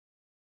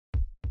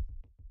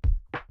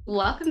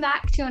Welcome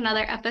back to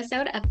another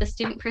episode of the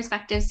Student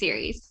Perspective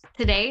series.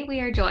 Today, we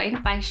are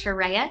joined by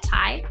Shareya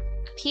Tai,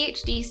 a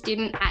PhD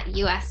student at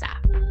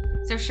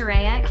USF. So,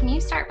 Shareya, can you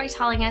start by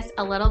telling us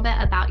a little bit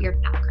about your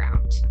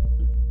background?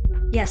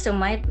 Yeah, so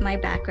my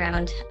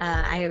background,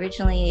 I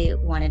originally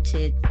wanted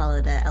to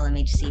follow the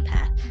LMHC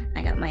path.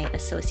 I got my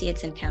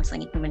associates in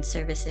counseling and human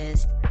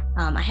services.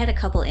 I had a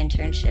couple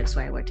internships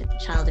where I worked at the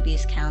Child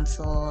Abuse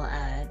Council,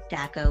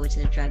 DACO, which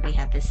is a drug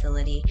rehab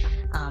facility,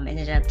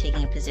 ended up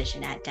taking a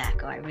position at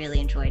DACO. I really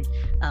enjoyed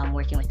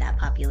working with that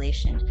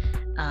population.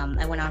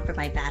 I went on for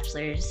my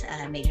bachelor's,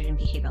 majored in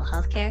behavioral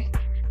health care.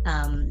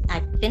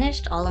 I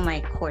finished all of my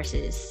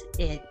courses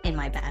in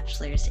my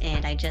bachelor's,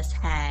 and I just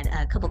had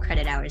a couple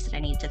credit hours that I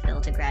needed to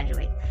fill to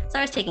graduate. So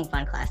I was taking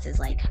fun classes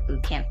like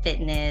boot camp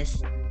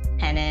fitness,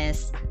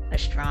 tennis,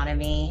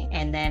 astronomy,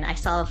 and then I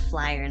saw a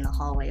flyer in the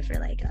hallway for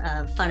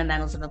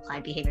fundamentals of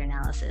applied behavior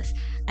analysis.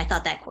 I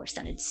thought that course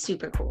sounded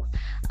super cool.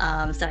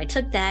 So I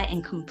took that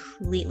and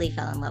completely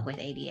fell in love with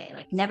ABA.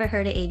 Like never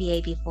heard of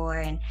ABA before,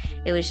 and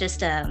it was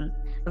just a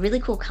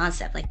really cool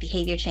concept, like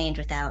behavior change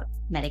without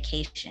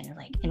medication,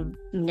 like in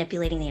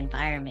manipulating the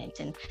environment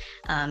and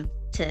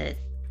to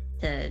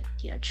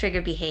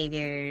trigger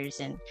behaviors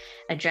and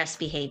address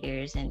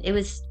behaviors. And it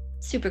was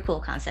super cool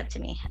concept to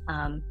me.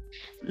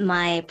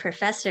 My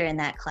professor in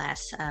that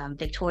class,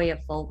 Victoria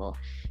Fogel,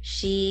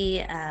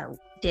 she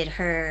did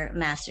her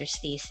master's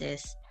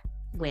thesis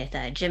with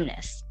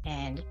gymnasts,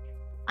 and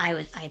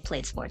I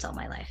played sports all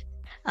my life.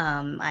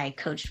 I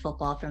coached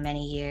football for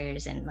many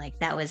years, and like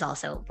that was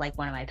also like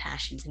one of my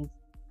passions, and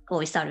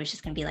always thought it was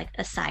just going to be like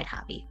a side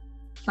hobby.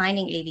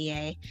 Finding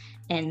ABA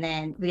and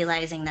then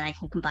realizing that I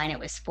can combine it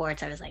with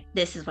sports, I was like,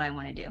 this is what I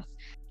want to do.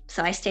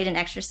 So I stayed an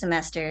extra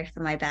semester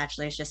for my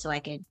bachelor's just so I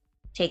could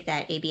take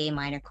that ABA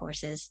minor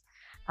courses.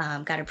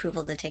 Got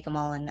approval to take them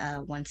all in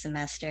one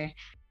semester.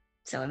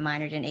 So I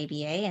minored in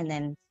ABA and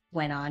then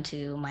went on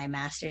to my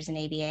master's in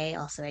ABA,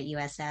 also at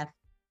USF,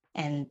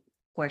 and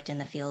worked in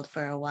the field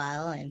for a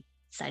while and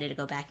decided to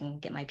go back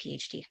and get my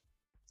PhD.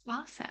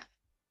 Awesome.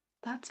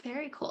 That's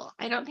very cool.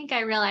 I don't think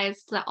I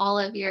realized that all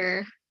of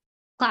your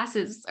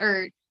classes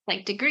or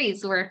like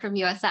degrees were from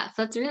USF.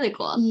 That's really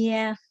cool.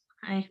 Yeah,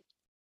 I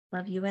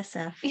love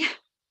USF. Yeah,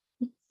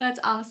 that's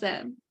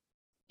awesome.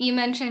 You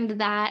mentioned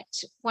that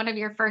one of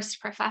your first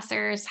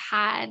professors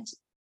had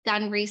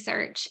done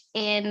research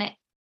in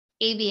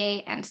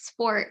ABA and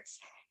sports,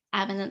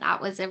 and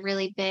that was a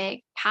really big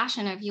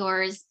passion of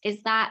yours.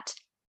 Is that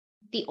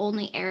the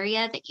only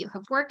area that you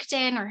have worked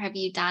in, or have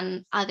you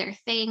done other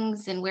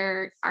things? And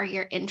where are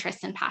your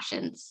interests and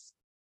passions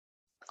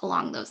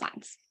along those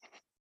lines?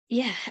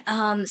 Yeah.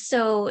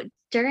 So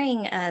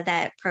during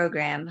that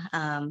program,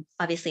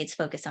 obviously it's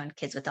focused on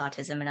kids with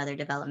autism and other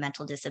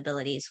developmental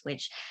disabilities,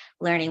 which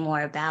learning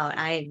more about,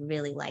 I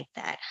really like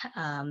that.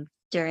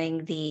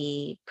 During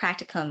the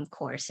practicum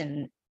course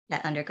in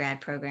that undergrad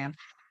program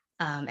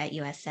at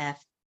USF,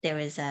 there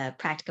was a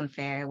practicum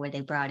fair where they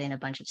brought in a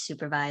bunch of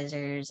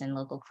supervisors and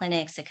local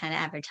clinics to kind of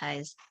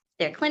advertise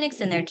their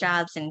clinics and their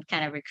jobs and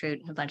kind of recruit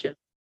a bunch of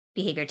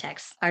behavior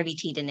techs.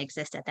 RBT didn't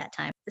exist at that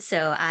time.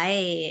 So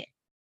I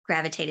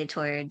gravitated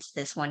towards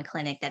this one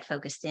clinic that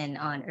focused in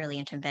on early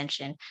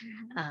intervention.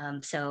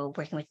 So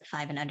working with the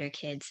 5 and under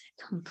kids,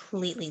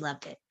 completely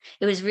loved it.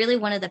 It was really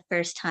one of the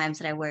first times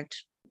that I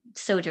worked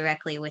so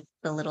directly with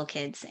the little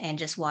kids and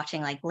just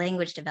watching like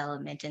language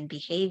development and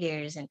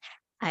behaviors, and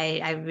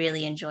I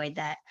really enjoyed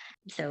that.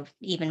 So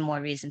even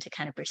more reason to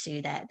kind of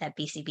pursue that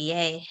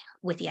BCBA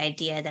with the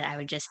idea that I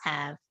would just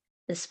have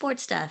the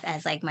sports stuff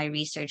as like my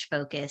research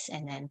focus,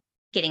 and then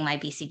getting my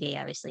BCBA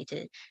obviously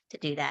to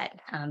do that,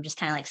 just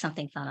kind of like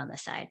something fun on the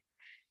side.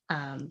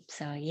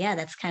 So yeah,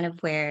 that's kind of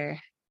where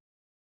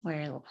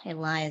it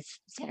lies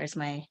as far as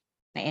my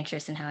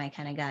interest and how I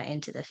kind of got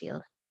into the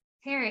field.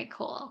 Very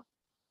cool.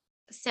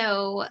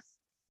 So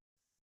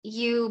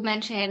you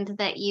mentioned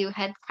that you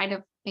had kind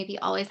of maybe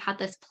always had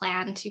this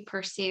plan to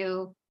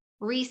pursue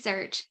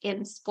research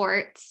in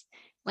sports.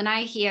 When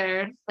I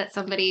hear that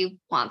somebody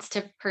wants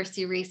to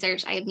pursue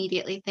research, I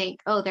immediately think,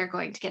 oh, they're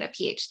going to get a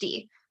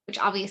PhD, which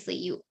obviously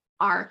you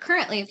are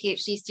currently a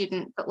PhD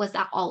student, but was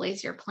that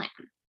always your plan?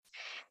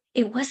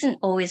 It wasn't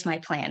always my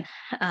plan,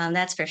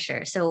 that's for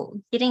sure. So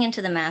getting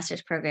into the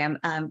master's program,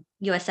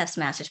 USF's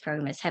master's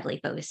program is heavily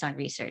focused on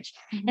research,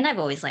 and I've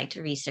always liked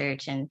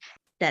research and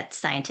that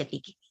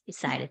scientific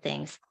side of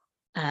things.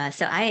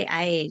 So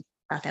I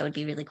thought that would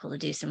be really cool to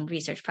do some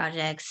research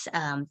projects.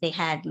 They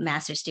had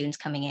master students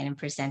coming in and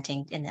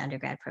presenting in the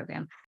undergrad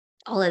program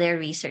all of their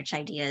research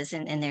ideas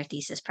and their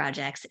thesis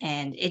projects,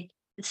 and it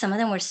some of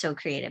them were so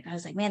creative. I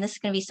was like, man, this is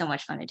going to be so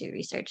much fun to do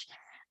research.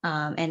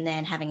 And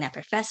then having that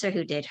professor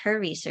who did her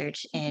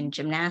research in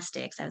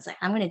gymnastics, I was like,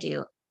 I'm going to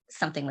do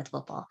something with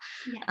football.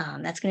 Yeah.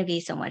 That's going to be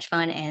so much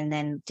fun. And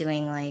then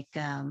doing like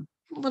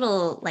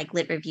little like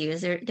lit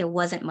reviews. There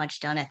wasn't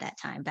much done at that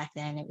time. Back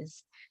then it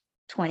was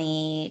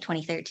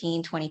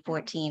 2013,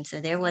 2014.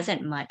 So there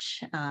wasn't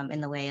much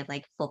in the way of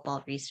like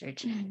football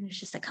research. There's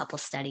just a couple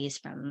studies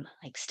from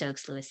like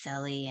Stokes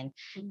Lewiselli and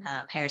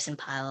Mhm. Harrison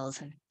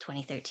Piles in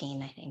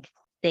 2013, I think.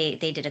 they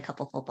did a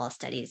couple football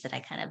studies that I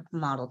kind of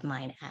modeled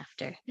mine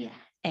after. Yeah.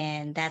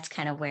 And that's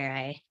kind of where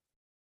I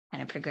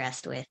kind of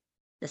progressed with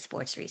the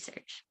sports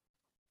research.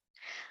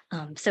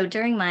 So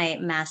during my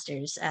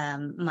master's,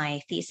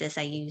 my thesis,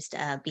 I used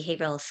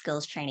behavioral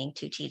skills training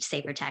to teach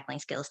safer tackling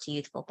skills to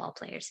youth football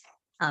players.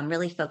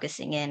 Really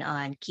focusing in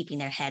on keeping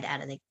their head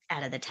out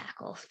of the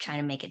tackle, trying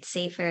to make it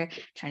safer,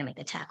 trying to make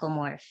the tackle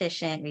more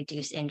efficient,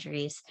 reduce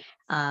injuries.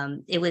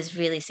 It was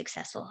really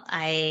successful.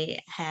 I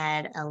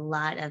had a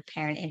lot of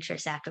parent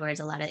interest afterwards,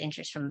 a lot of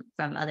interest from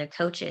other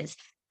coaches.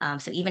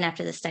 So even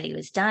after the study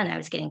was done, I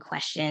was getting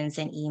questions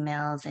and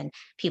emails and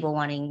people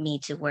wanting me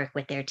to work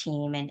with their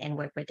team and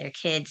work with their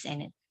kids.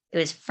 And it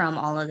was from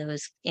all of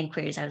those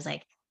inquiries, I was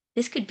like,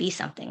 this could be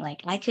something.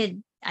 Like I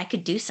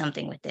could do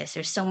something with this.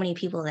 There's so many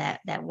people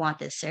that want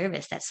this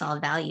service that saw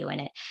value in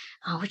it,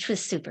 which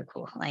was super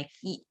cool. Like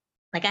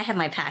I have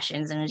my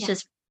passions, and Yeah.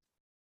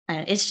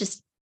 it's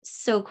just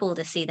so cool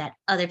to see that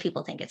other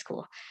people think it's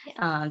cool,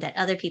 Yeah. that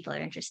other people are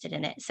interested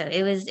in it. So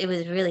it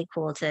was really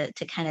cool to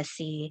kind of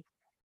see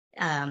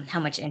how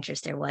much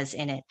interest there was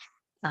in it.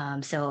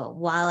 So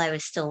while I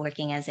was still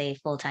working as a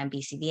full-time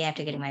BCBA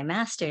after getting my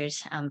master's,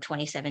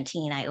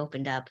 2017, I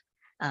opened up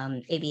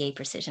ABA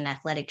Precision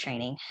Athletic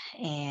Training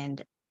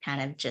and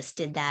kind of just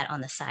did that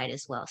on the side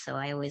as well. So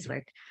I always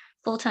worked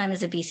full-time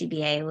as a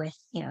BCBA with,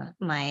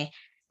 my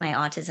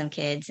autism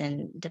kids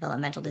and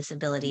developmental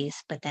disabilities,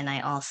 but then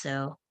I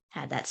also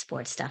had that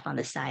sports stuff on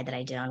the side that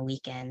I did on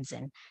weekends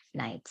and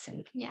nights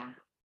and Yeah.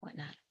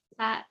 whatnot.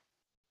 That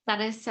that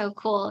is so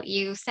cool.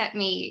 You sent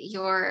me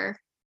your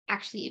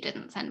actually you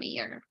didn't send me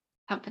your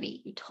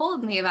company. You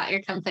told me about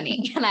your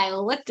company and I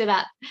looked it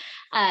up.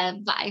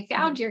 But I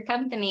found your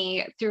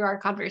company through our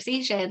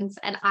conversations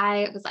and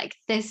I was like,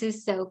 this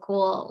is so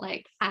cool.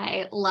 Like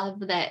I love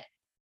that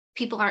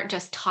people aren't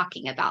just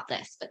talking about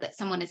this, but that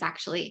someone is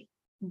actually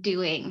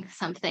doing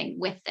something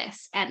with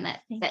this and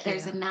that Thank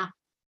there's you. enough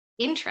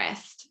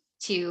interest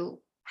to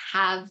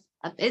have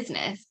a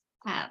business.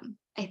 I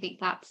think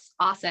that's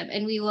awesome.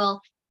 And we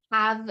will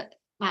have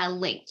a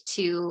link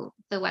to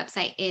the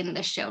website in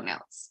the show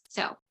notes.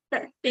 So,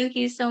 Thank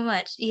you so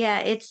much. Yeah,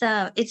 it's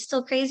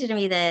still crazy to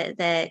me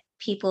that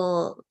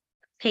people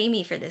pay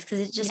me for this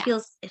because yeah,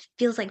 it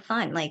feels like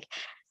fun. Like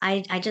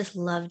I just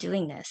love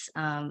doing this.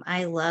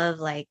 I love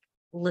like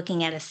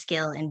looking at a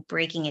skill and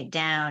breaking it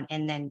down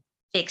and then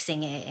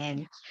fixing it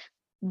and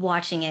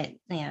watching it,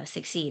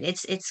 succeed.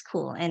 It's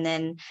cool. And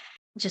then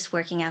just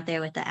working out there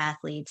with the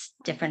athletes,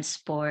 different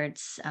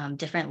sports,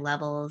 different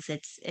levels.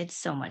 It's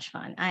so much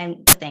fun. I'm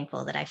so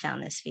thankful that I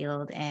found this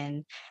field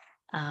and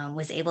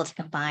was able to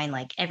combine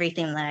like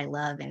everything that I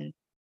love and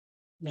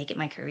make it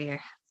my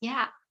career.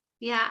 yeah,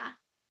 yeah.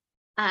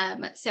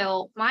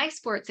 So my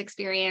sports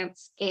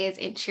experience is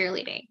in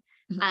cheerleading.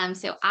 Mhm.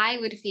 So I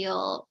would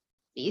feel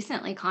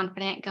decently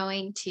confident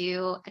going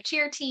to a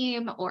cheer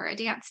team or a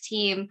dance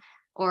team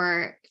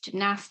or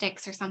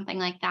gymnastics or something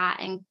like that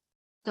and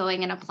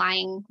going and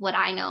applying what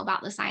I know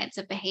about the science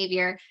of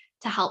behavior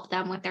to help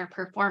them with their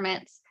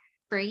performance.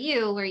 For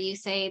you, where you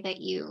say that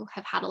you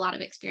have had a lot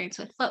of experience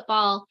with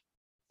football,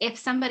 if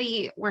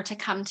somebody were to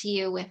come to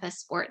you with a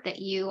sport that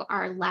you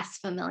are less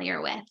familiar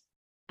with,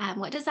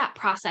 what does that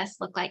process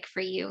look like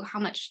for you? How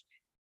much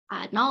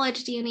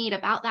knowledge do you need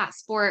about that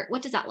sport?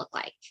 What does that look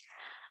like?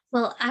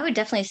 Well, I would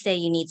definitely say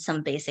you need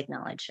some basic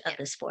knowledge Yeah. of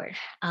the sport.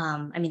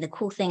 I mean, the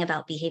cool thing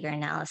about behavior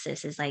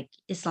analysis is like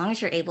as long as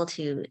you're able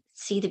to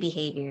see the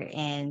behavior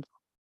and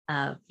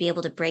be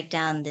able to break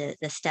down the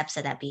steps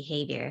of that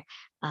behavior,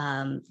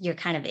 you're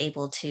kind of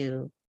able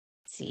to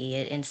see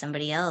it in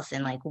somebody else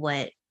and like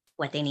what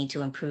they need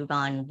to improve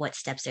on, what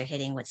steps they're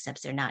hitting, what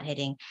steps they're not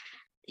hitting.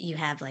 You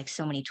have like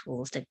so many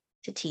tools to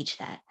teach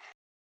that.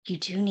 You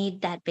do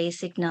need that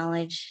basic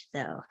knowledge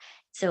though.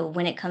 So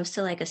when it comes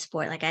to like a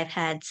sport, like I've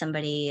had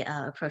somebody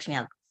approach me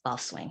out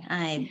golf swing.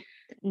 I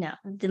no,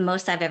 the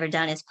most I've ever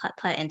done is putt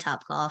putt and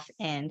top golf,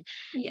 and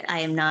Yeah. I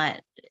am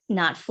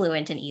not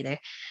fluent in either.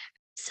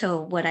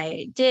 So what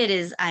I did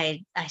is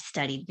I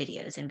studied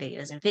videos and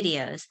videos and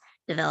videos,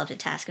 developed a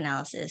task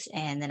analysis,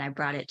 and then I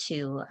brought it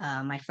to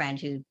my friend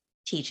who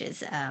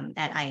teaches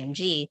at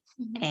IMG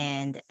Mhm.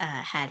 and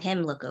had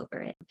him look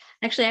over it.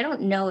 Actually, I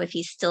don't know if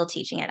he's still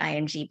teaching at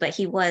IMG, but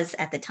he was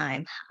at the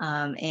time,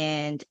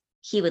 and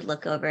he would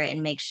look over it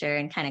and make sure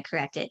and kind of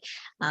correct it.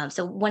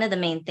 So one of the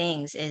main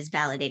things is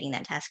validating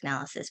that task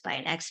analysis by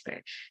an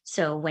expert.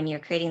 So when you're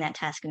creating that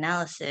task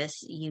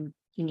analysis, you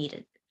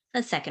need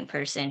a second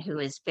person who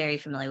is very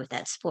familiar with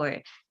that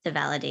sport to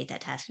validate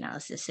that task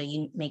analysis. So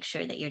you make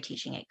sure that you're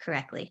teaching it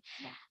correctly.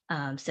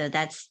 Yeah. So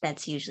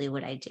that's usually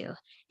what I do.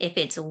 If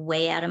it's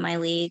way out of my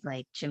league,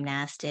 like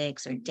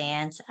gymnastics or Mhm.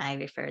 dance, I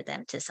refer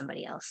them to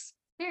somebody else.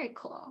 Very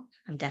cool.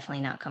 I'm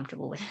definitely not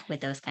comfortable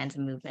with those kinds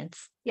of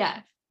movements.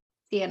 Yeah.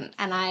 See, and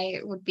I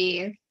would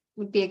be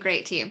a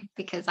great team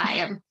because I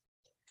am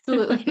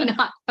absolutely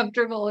not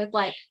comfortable with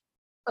like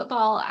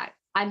football.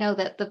 I know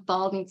that the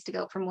ball needs to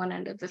go from one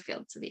end of the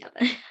field to the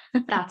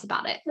other. That's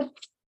about it.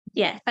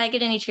 Yeah, if I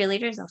get any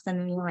cheerleaders, I'll send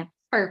them your way.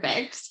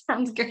 Perfect.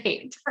 Sounds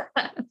great.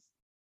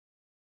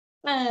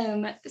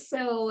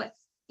 So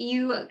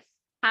you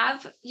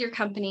have your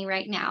company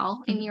right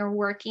now and Mhm. you're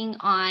working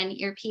on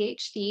your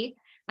PhD.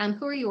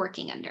 Who are you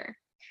working under?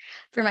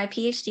 For my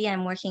PhD,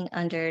 I'm working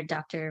under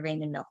Dr.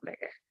 Raymond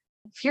Miltenberger.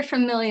 If you're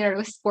familiar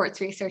with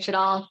sports research at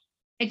all,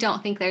 I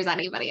don't think there's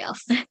anybody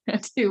else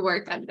to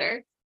work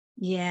under.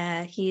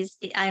 Yeah,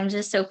 I'm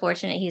just so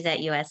fortunate he's at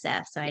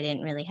USF, so I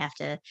didn't really have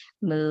to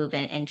move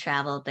and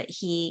travel, but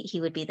he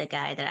would be the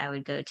guy that I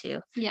would go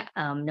to, Yeah,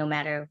 no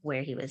matter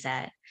where he was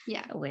at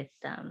yeah, with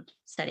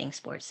studying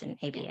sports and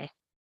yeah. ABA.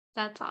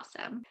 That's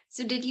awesome.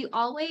 So, did you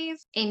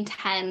always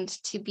intend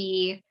to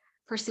be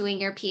pursuing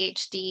your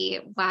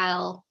PhD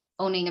while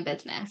owning a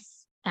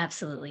business?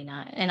 Absolutely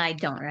not, and I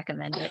don't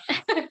recommend it.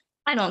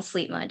 I don't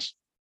sleep much.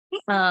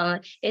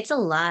 It's a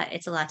lot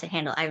to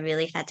handle. I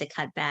really had to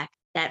cut back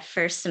that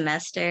first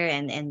semester,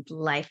 and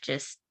life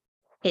just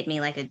hit me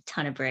like a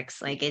ton of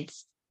bricks. Like,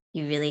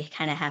 you really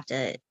kind of have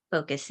to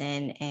focus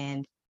in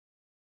and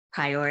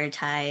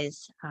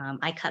prioritize.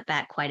 I cut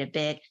back quite a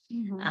bit,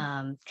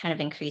 Mhm. kind of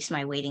increased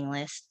my waiting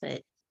list,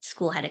 but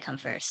school had to come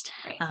first.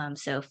 Right.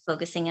 So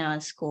focusing in on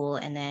school,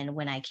 and then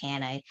when I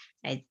can,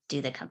 I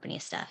do the company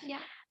stuff. Yeah.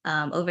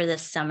 Over the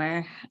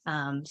summer,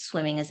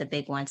 swimming is a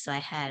big one. So I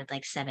had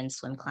like 7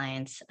 swim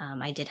clients.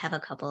 I did have a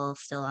couple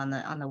still on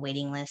the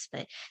waiting list,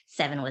 but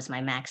 7 was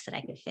my max that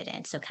I could fit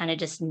in. So kind of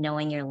just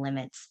knowing your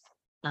limits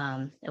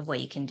of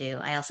what you can do.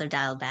 I also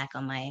dialed back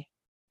on my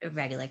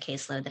regular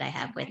caseload that I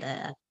have with Okay.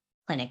 a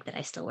clinic that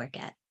I still work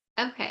at.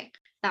 Okay.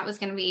 That was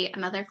going to be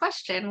another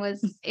question,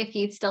 was if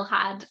you still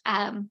had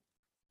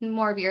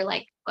more of your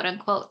like quote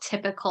unquote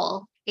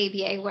typical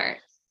ABA work.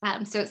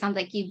 So it sounds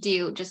like you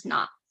do, just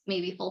not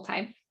maybe full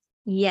time.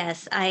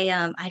 Yes,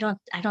 I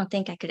don't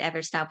think I could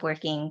ever stop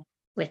working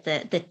with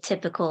the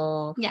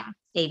typical Yeah.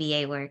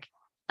 ABA work.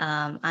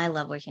 I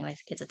love working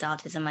with kids with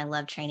autism. I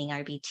love training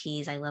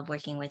RBTs. I love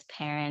working with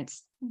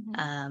parents.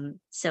 Mhm.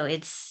 So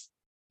it's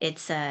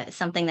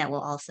something that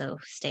will also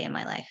stay in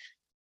my life.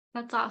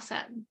 That's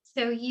awesome.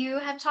 So you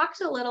have talked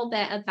a little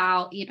bit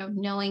about,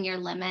 knowing your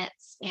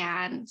limits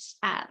and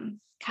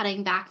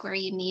cutting back where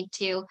you need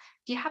to.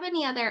 Do you have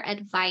any other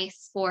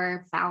advice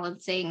for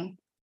balancing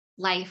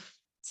life,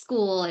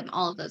 school, and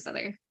all of those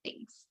other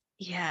things?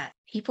 Yeah,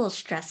 people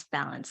stress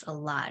balance a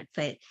lot,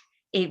 but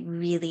it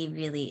really,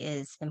 really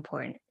is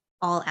important.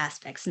 All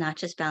aspects, not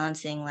just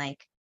balancing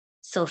like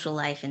social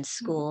life and Mhm.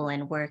 school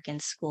and work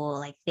and school,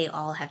 like they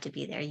all have to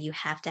be there. You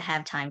have to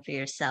have time for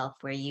yourself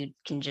where you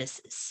can just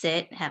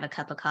sit, have a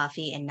cup of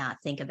coffee, and not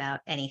think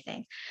about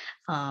anything.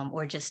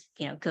 Or just,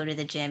 go to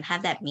the gym,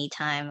 have that me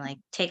time, like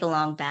take a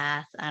long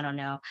bath. I don't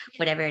know,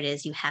 whatever it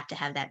is, you have to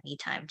have that me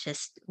time,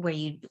 just where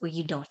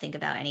you don't think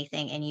about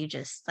anything and you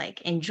just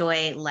like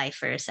enjoy life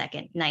for a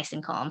second, nice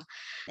and calm.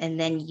 And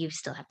then you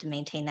still have to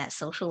maintain that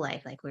social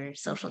life. Like we're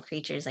social Right.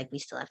 creatures, like we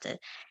still have to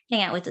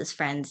hang out with those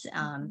friends,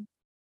 Mhm.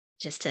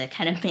 just to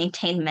kind of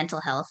maintain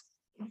mental health,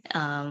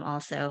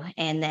 also.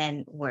 And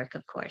then work,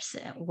 of course,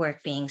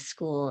 work being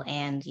school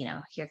and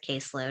your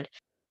caseload.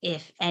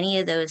 If any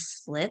of those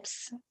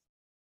slips,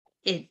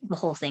 the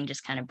whole thing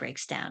just kind of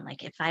breaks down.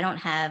 Like if I don't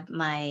have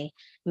my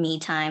me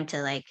time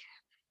to like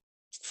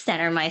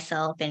center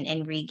myself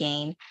and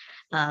regain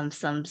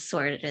some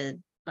sort of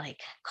like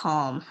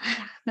calm,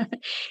 Yeah.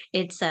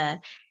 it's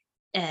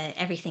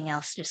everything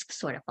else just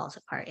sort of falls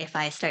apart. If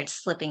I start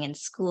slipping in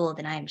school,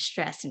 then I'm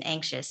stressed and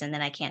anxious, and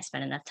then I can't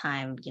spend enough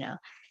time,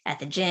 at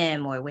the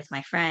gym or with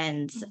my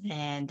friends, Mhm.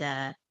 and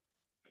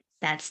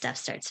that stuff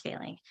starts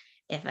failing.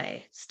 If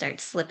I start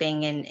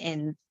slipping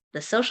in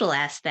the social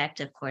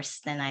aspect, of course,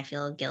 then I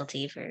feel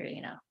guilty for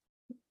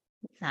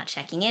not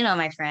checking in on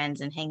my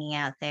friends and hanging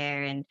out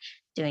there and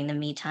doing the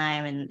me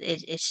time, and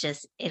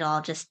it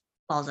all just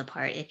falls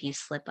apart if you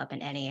slip up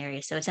in any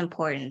area. So it's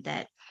important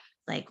that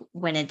like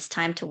when it's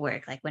time to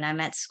work, like when I'm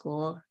at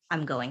school,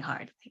 I'm going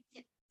hard.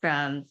 Like,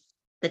 from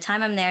the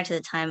time I'm there to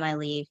the time I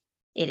leave,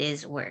 it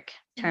is work.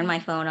 Turn my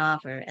Mhm. phone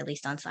off or at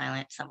least on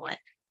silent somewhat,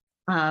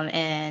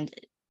 and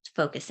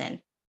focus in.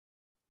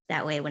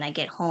 That way, when I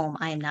get home,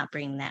 I am not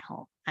bringing that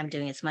home. I'm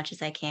doing as much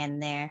as I can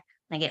there.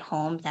 When I get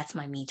home, that's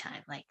my me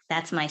time. Like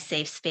that's my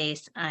safe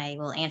space. I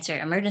will answer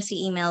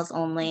emergency emails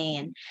only,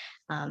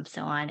 and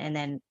so on. And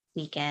then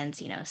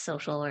weekends,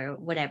 social or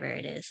whatever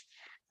it is,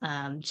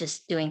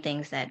 just doing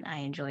things that I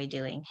enjoy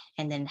doing,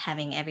 and then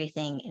having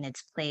everything in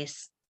its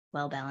place,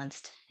 well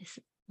balanced, is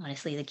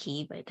honestly the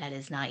key. But that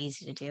is not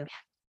easy to do.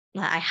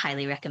 I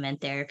highly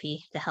recommend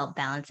therapy to help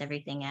balance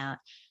everything out.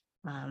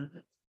 um,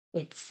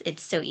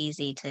 it's so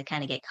easy to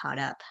kind of get caught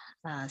up,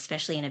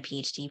 especially in a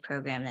PhD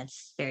program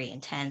that's very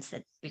intense,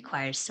 that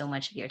requires so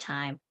much of your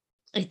time.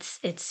 It's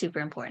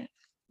super important.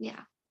 Yeah.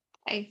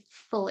 I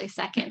fully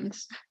second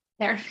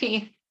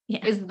therapy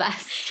Yeah, is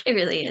best. it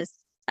really is.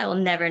 I will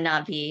never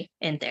not be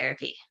in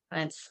therapy.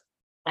 That's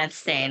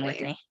staying with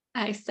Absolutely. me.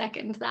 I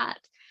second that.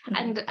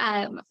 Mhm.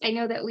 And I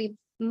know that we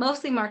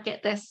mostly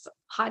market this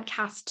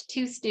podcast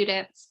to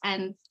students.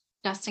 And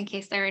just in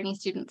case there are any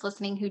students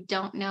listening who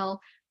don't know,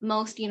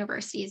 most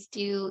universities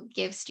do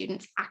give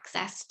students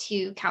access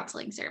to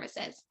counseling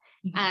services.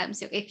 Mhm.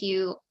 So if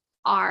you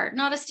are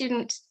not a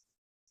student,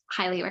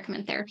 highly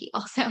recommend therapy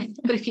also.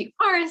 But if you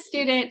are a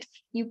student,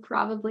 you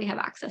probably have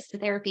access to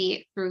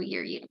therapy through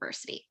your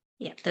university.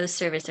 Yeah, those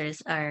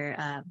services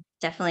are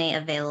definitely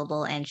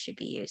available and should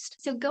be used.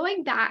 So,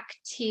 going back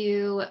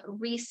to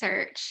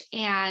research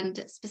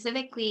and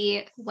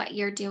specifically what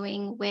you're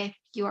doing with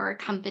your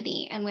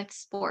company and with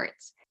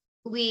sports,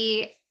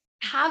 we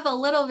have a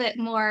little bit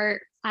more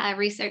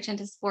research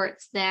into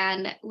sports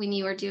than when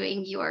you were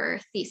doing your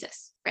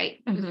thesis, right?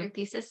 Was Mhm. your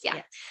thesis? Yeah.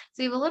 Yes.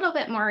 So, we have a little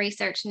bit more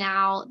research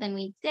now than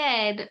we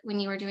did when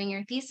you were doing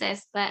your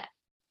thesis, but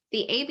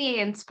the ABA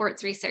and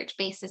sports research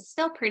base is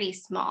still pretty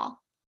small.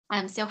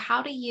 So,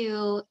 how do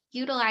you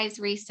utilize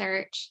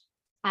research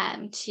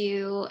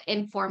to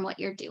inform what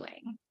you're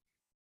doing?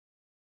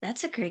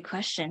 That's a great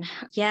question.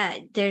 Yeah,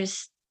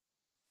 there's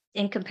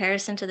in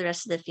comparison to the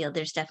rest of the field,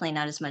 there's definitely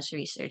not as much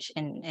research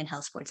in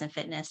health, sports, and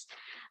fitness.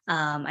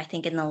 I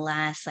think in the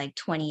last like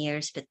 20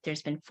 years, but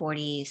there's been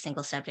 40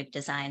 single subject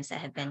designs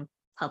that have been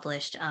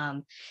published.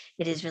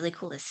 It is really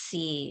cool to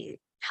see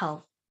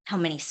how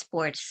many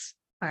sports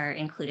are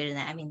included in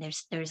that. I mean,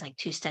 there's like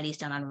two studies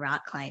done on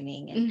rock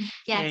climbing, and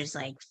Yes. there's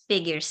like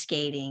figure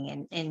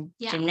skating and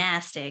Yeah.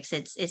 gymnastics.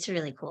 It's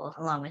really cool,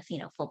 along with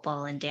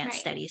football and dance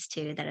Right. studies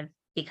too that have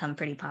become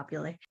pretty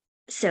popular.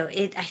 So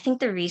I think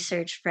the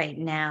research right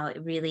now,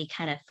 it really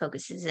kind of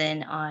focuses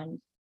in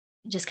on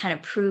just kind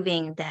of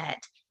proving that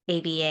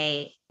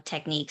ABA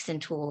techniques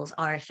and tools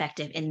are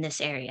effective in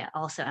this area,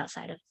 also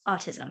outside of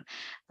autism.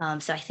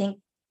 So I think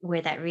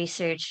where that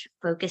research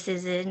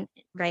focuses in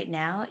right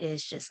now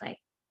is just like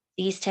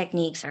these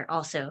techniques are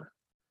also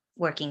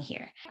working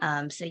here.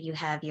 So you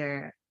have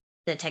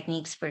the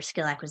techniques for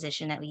skill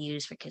acquisition that we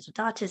use for kids with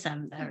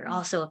autism are Mhm.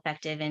 also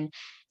effective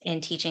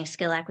in teaching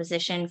skill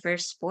acquisition for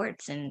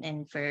sports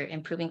and for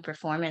improving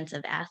performance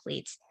of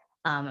athletes,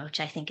 which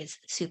I think is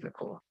super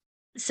cool.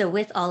 So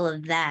with all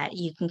of that,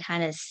 you can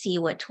kind of see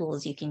what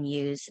tools you can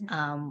use,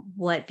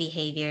 what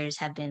behaviors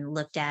have been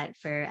looked at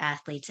for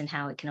athletes, and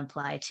how it can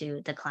apply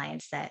to the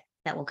clients that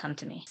will come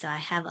to me. So I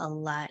have a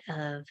lot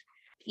of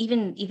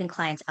even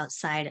clients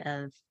outside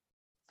of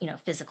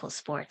physical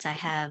sports. I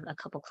have a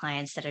couple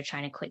clients that are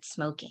trying to quit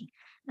smoking.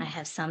 I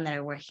have some that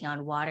are working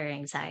on water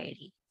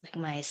anxiety. Like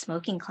my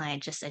smoking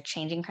client, just a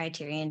changing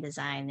criterion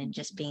design and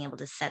just being able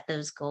to set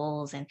those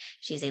goals, and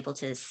she's able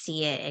to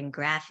see it and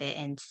graph it,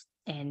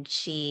 and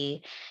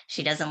she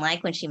doesn't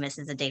like when she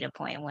misses a data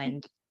point,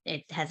 when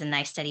it has a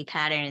nice steady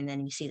pattern and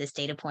then you see this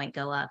data point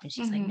go up and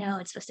she's like, Mhm. no,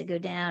 it's supposed to go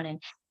down.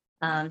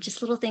 And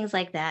just little things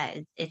like that.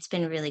 It's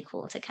been really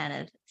cool to kind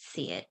of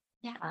see it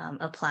Yeah.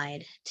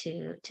 applied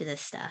to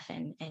this stuff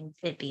and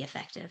it be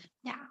effective.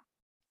 Yeah.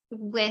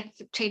 With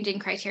changing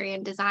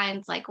criterion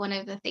designs, like one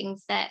of the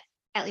things that,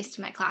 at least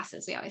in my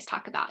classes, we always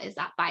talk about is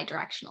that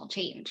bi-directional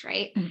change,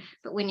 right? Mm.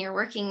 But when you're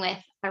working with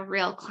a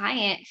real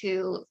client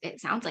who it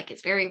sounds like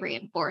is very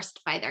reinforced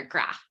by their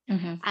graph,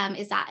 Mhm.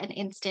 is that an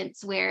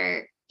instance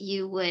where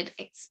you would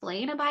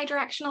explain a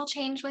bi-directional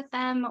change with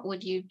them?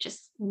 Would you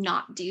just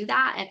not do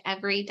that and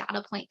every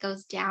data point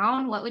goes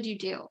down? What would you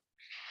do?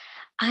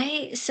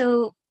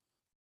 So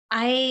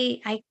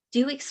I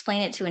do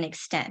explain it to an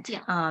extent,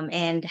 Yeah.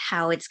 and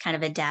how it's kind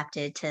of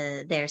adapted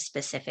to their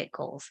specific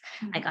goals.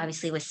 Like Mhm.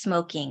 obviously with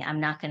smoking,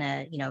 I'm not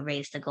gonna,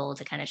 raise the goal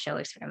to kind of show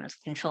experimental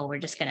control. We're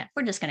just gonna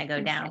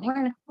go down.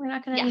 Understanding. We're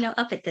not gonna, Yeah.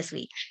 up it this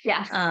week.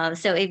 Yeah.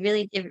 So it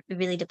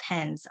really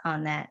depends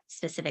on that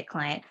specific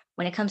client.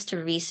 When it comes to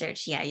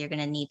research, yeah, you're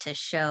gonna need to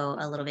show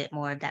a little bit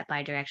more of that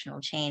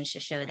bidirectional change to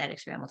show that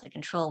experimental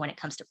control. When it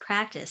comes to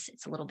practice,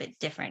 it's a little bit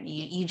different.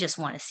 You just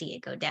want to see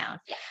it go down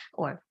Yeah.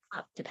 or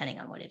up, depending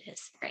on what it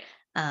is. Great.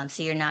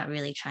 So you're not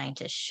really trying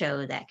to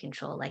show that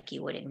control like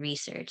you would in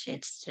research.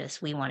 It's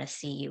just we want to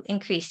see you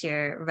increase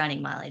your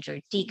running mileage or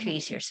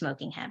decrease Mhm. your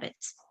smoking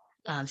habits.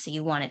 So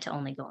you want it to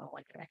only go in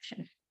one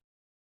direction.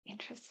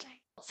 Interesting.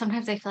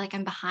 Sometimes I feel like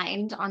I'm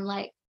behind on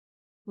like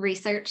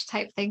research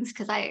type things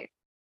because I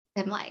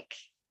am like,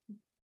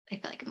 I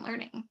feel like I'm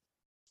learning.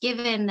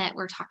 Given that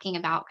we're talking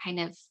about kind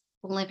of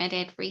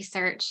limited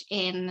research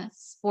in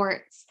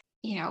sports,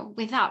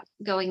 without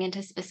going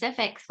into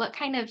specifics, what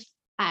kind of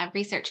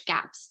research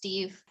gaps do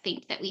you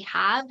think that we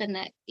have and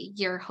that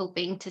you're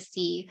hoping to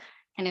see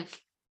kind of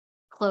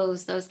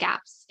close those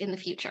gaps in the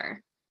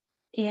future?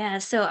 Yeah,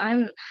 so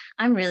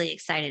I'm really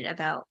excited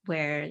about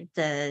where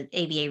the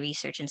ABA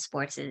research in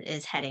sports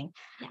is heading.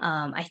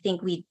 Yeah. I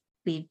think we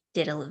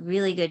did a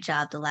really good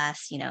job the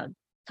last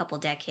couple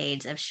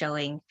decades of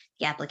showing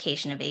the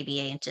application of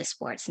ABA into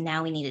sports.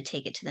 Now we need to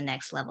take it to the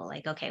next level.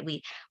 Like, okay,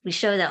 we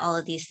show that all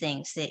of these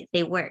things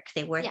they work.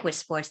 They work Yeah. with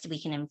sports that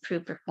we can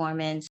improve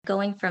performance.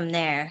 Going from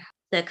there,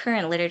 the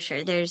current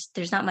literature there's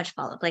not much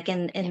follow up. Like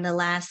in Yeah. the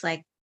last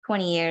like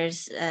 20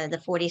 years,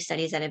 the 40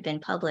 studies that have been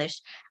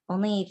published,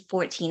 only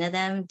 14 of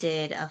them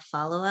did a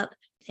follow-up.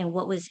 And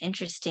what was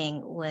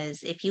interesting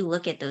was if you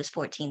look at those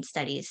 14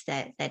 studies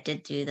that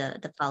did do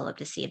the follow-up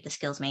to see if the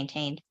skills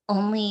maintained,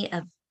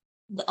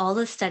 all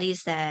the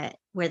studies that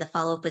where the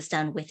follow-up was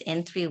done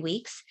within 3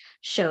 weeks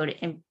showed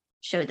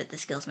that the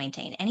skills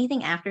maintained.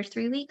 Anything after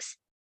 3 weeks,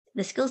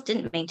 the skills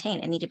didn't maintain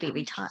and need to be Oh,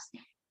 retaught.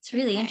 interesting. It's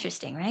really Okay.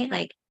 interesting, right? Yeah.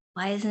 Like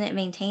why isn't it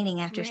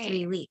maintaining after Right.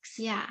 3 weeks?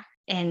 Yeah.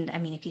 And I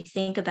mean, if you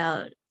think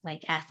about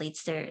like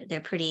athletes,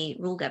 they're pretty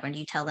rule governed.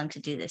 You tell them to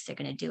do this, they're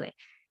going to do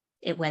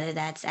it. Whether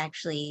that's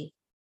actually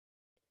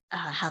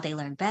how they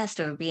learn best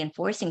or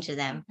reinforcing to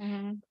them,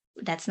 Mhm.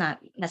 that's not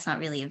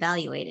really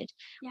evaluated.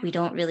 Yeah. We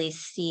don't really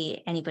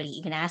see anybody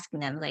even asking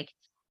them like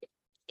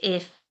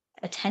if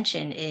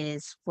attention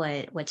is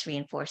what's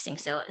reinforcing.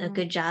 So a Mhm.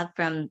 good job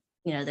from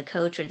the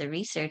coach or the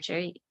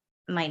researcher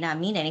might not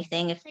mean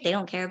anything if they Right.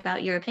 don't care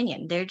about your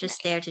opinion. They're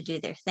just Right. there to do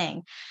their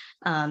thing.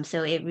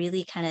 So it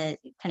really kind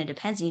of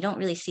depends, and you don't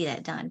really see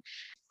that done.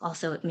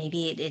 Also,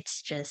 maybe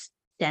it's just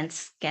dense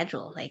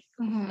schedule like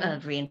Mhm.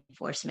 of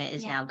reinforcement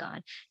is Yeah. now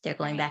gone. They're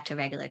going Right. back to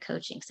regular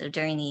coaching. So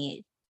during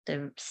the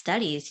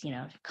studies,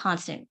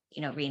 constant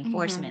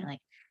reinforcement Mhm. like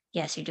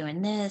yes, you're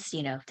doing this,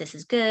 this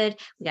is good.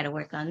 We got to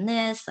work on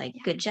this, like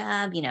Yeah. good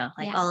job, like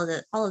Yeah.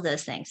 all of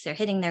those things. They're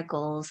hitting their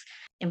goals,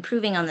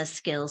 improving on the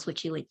skills,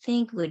 which you would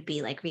think would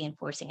be like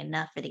reinforcing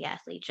enough for the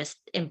athlete, just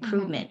Mhm.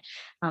 improvement,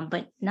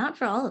 but not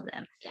for all of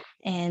them. Yeah.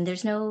 And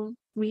there's no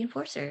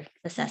reinforcer Yeah.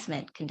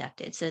 assessment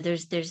conducted. So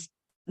there's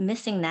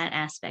missing that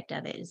aspect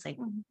of it. It's like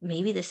Mhm.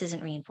 maybe this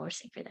isn't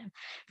reinforcing for them.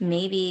 Yeah.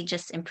 Maybe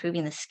just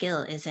improving the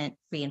skill isn't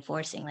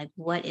reinforcing. Like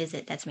what is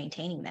it that's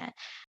maintaining that?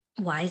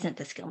 Why isn't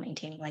the skill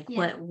maintaining? Like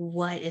Yeah.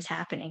 what is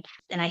happening?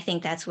 And I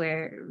think that's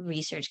where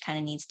research kind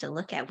of needs to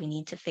look at. We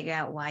need to figure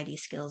out why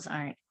these skills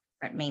aren't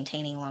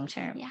maintaining long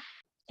term. Yeah.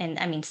 And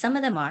I mean, some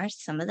of them are,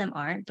 some of them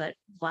aren't, but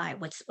why?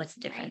 What's the Right.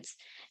 difference?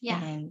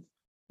 Yeah. And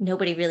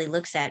nobody really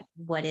looks at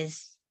what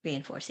is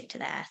reinforcing to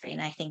the athlete. Right.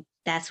 And I think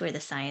that's where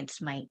the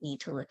science might need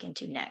to look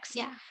into next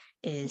Yeah.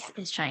 is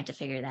Yeah. is trying to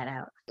figure that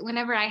out.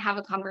 Whenever I have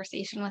a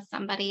conversation with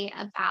somebody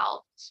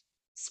about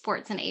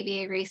sports and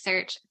ABA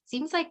research, it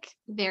seems like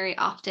very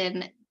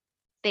often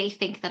they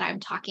think that I'm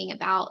talking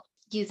about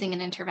using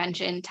an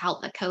intervention to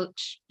help a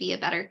coach be a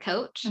better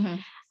coach.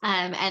 Mhm.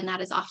 And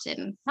that is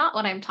often not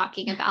what I'm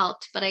talking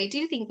about. But I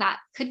do think that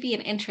could be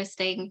an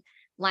interesting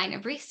line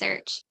of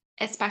research,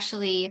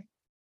 especially,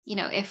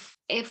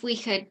 if we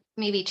could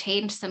maybe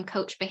change some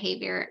coach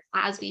behavior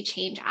as we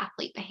change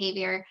athlete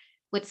behavior,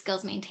 would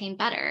skills maintain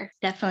better?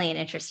 Definitely an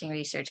interesting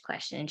research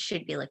question and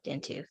should be looked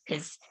into Yeah.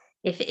 because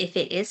if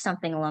it is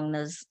something along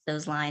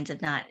those lines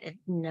of not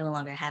no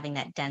longer having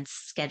that dense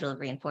schedule of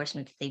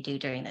reinforcement that they do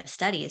during the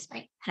studies,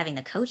 Right. having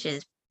the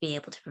coaches be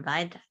able to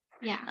provide that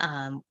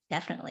Yeah.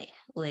 definitely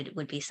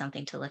would be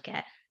something to look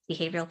at.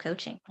 Behavioral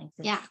coaching, like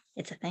Yeah.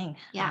 it's a thing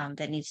Yeah.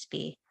 that needs to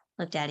be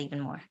looked at even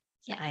more.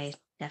 So I Yes.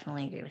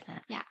 definitely agree with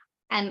that. Yeah.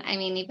 And I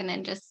mean, even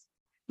in just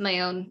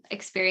my own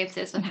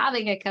experiences with Mhm.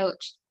 having a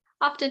coach,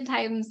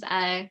 oftentimes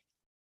their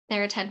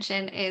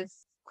attention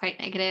is quite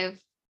negative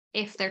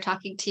if they're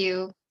talking to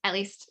you. At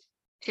least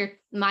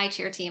my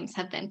cheer teams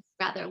have been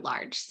rather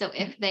large. So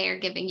if they are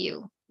giving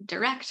you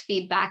direct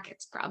feedback,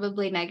 it's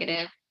probably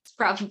negative. It's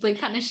probably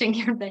punishing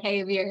your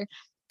behavior.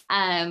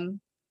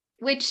 Um,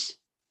 which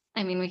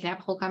I mean, we could have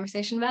a whole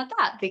conversation about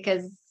that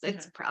because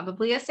it's Mhm.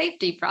 probably a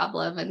safety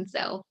problem. And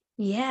so,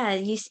 Yeah,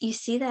 you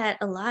see that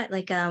a lot.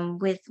 Like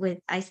with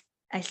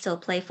I still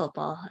play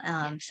football.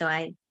 yeah, So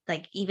I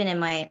like even in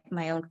my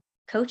own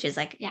coaches,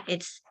 like yeah,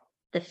 it's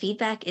the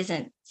feedback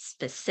isn't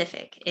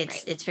specific. It's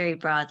right. it's very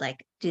broad,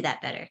 like do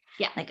that better.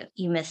 Yeah. Like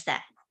you missed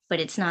that. But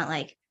it's not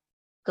like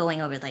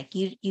going over like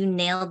you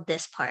nailed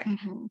this part,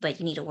 Mhm. but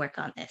you need to work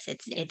on this.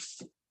 It's Yes.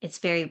 it's it's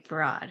very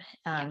broad.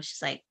 Yeah. It's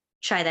just like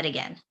try that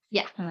again.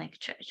 Yeah. I'm like,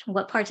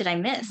 What part did I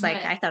miss? Like,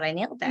 Right. I thought I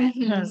nailed that."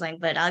 And I was Mhm. like,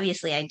 "But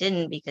obviously I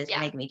didn't because you're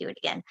Yeah. making me do it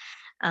again."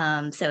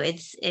 So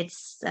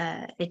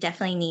it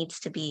definitely needs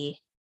to be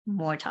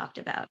more talked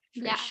about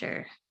for Yeah.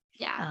 sure.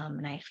 Yeah.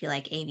 And I feel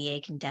like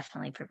ABA can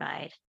definitely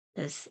provide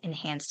those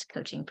enhanced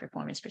coaching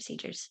performance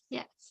procedures.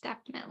 Yes,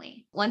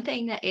 definitely. One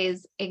thing that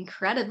is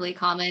incredibly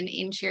common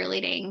in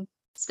cheerleading,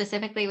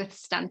 specifically with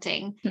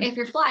stunting, if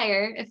you're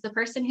flyer, if the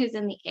person who's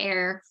in the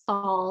air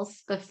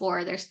falls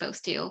before they're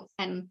supposed to,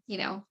 and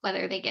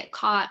whether they get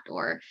caught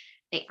or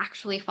they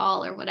actually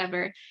fall or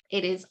whatever,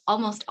 it is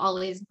almost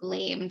always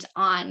blamed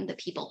on the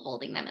people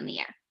holding them in the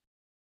air.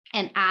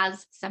 And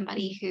as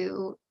somebody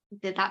who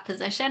did that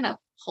position of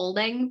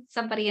holding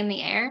somebody in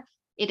the air,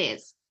 it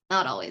is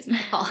not always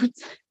my fault.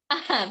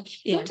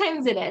 Yeah.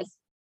 Sometimes it is.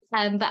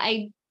 But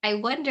I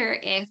wonder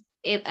if,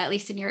 at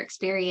least in your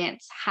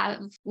experience, have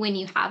when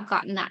you have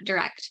gotten that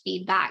direct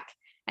feedback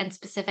and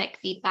specific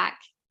feedback,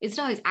 is it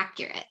always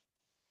accurate?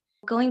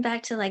 Going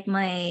back to like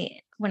my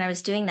when I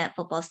was doing that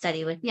football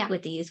study with Yeah.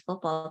 with the youth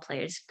football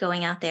players,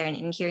 going out there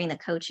and hearing the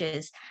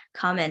coaches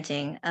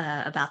commenting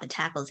about the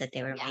tackles that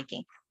they were Yeah.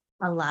 making,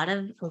 a lot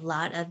of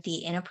the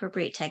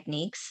inappropriate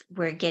techniques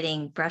were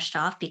getting brushed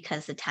off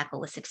because the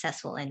tackle was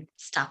successful in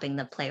stopping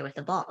the player with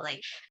the ball.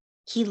 Like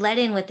he let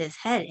in with his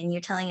head, and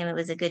you're telling him it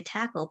was a good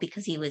tackle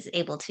because he was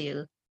able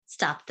to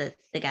stop the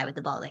guy with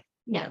the ball. Like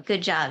Yeah.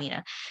 good job.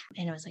 And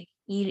it was like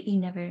you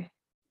never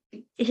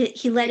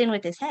he let Right. in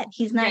with his head.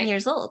 He's 9 Right.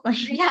 years old. Like,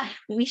 Yeah.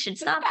 we should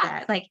stop Yeah.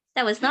 that. Like,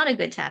 that was not a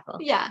good tackle.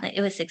 Yeah. Like,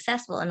 it was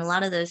successful, and a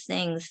lot of those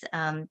things,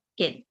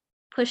 get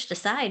pushed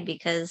aside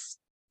because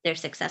they're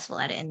successful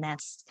at it, and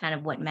that's kind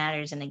of what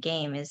matters in a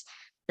game is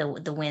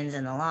the wins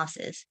and the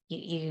losses.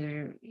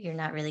 You're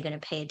not really going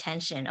to pay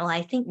attention. Well,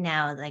 I think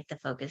now like the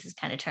focus is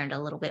kind of turned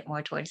a little bit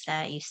more towards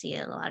that. You see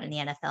it a lot in the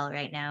NFL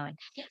right now, and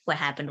what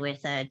happened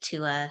with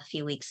Tua a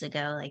few weeks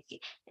ago, like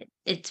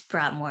it's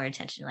brought more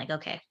attention. Like,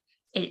 okay,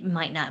 it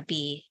might not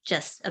be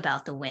just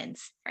about the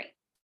wins. Right.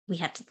 We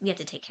have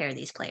to take care of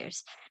these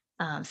players.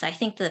 So I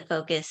think the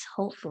focus,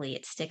 hopefully,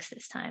 it sticks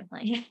this time.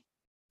 Like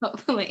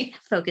Hopefully. Yes.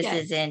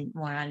 focuses in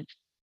more on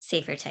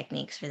safer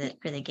techniques for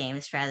the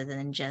games rather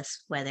than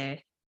just whether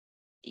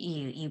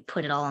you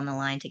put it all on the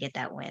line to get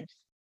that win.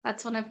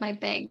 That's one of my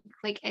big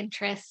like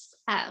interests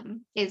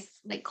is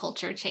like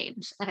culture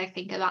change. And I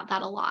think about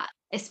that a lot,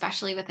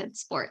 especially within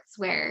sports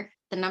where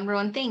the number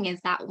one thing is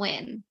that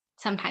win,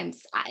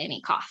 sometimes at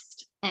any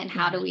cost. And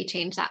how do Yeah. we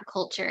change that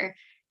culture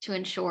to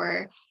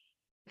ensure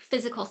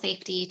physical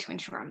safety, to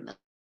ensure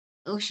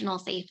emotional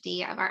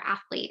safety of our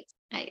athletes?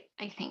 I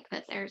think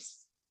that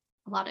there's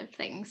a lot of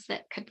things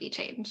that could be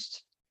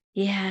changed.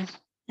 Yeah.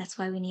 That's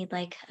why we need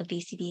like a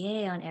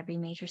BCBA on every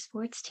major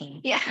sports team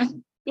Yeah.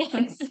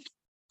 Yes.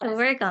 to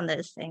work on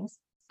those things.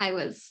 I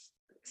was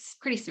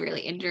pretty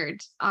severely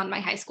injured on my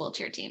high school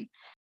cheer team.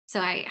 So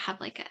I have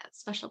like a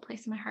special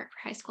place in my heart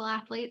for high school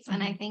athletes.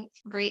 And I Mhm. think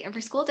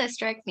every school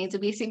district needs a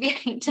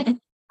BCBA to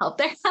help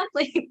their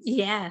athletes.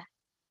 Yeah.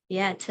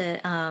 Yeah,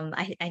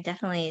 I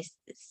definitely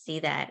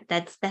see that.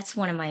 That's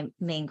one of my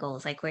main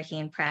goals, like working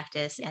in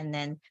practice and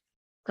then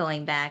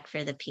going back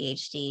for the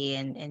PhD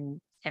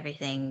and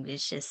everything.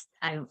 It's just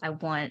I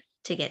want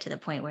to get to the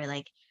point where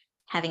like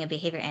having a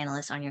behavior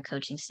analyst on your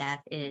coaching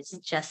staff is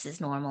just as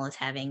normal as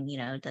having,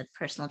 the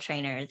personal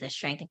trainer, the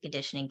strength and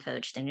conditioning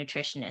coach, the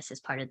nutritionist as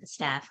part of the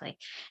staff. Like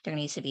there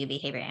needs to be a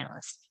behavior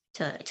analyst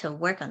to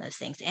work on those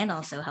things and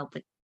also help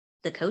with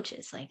the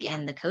coaches, like Yeah.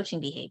 and the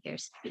coaching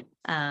behaviors.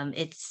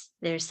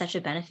 There's such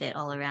a benefit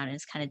all around, and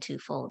it's kind of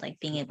twofold, like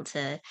being able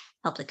to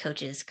help the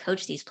coaches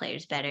coach these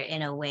players better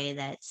in a way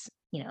that's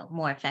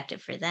more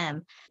effective for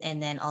them,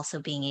 and then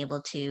also being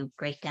able to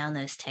break down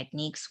those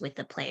techniques with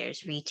the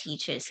players,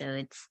 reteach it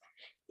so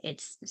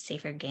it's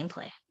safer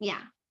gameplay.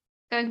 Yeah.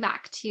 Going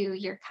back to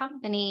your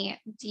company,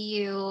 do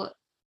you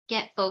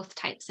get both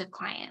types of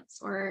clients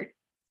or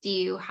do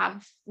you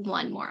have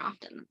one more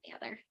often than the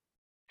other?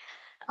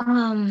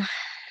 um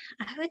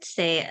I would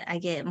say I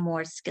get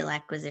more skill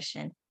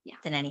acquisition Yeah.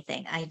 than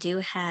anything. I do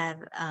have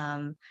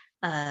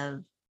a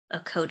a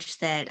coach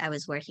that I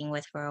was working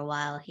with for a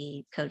while.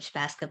 He coached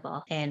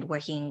basketball, and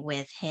working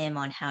with him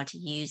on how to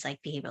use like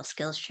behavioral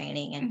skills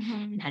training Mhm.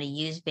 and how to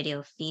use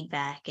video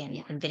feedback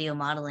Yeah. and video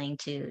modeling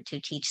to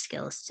teach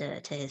skills to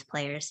his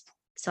players.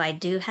 So I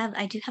do have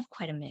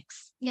quite a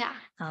mix. Yeah.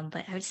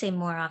 But I would say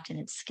more often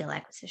it's skill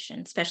acquisition,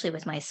 especially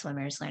with my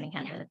swimmers learning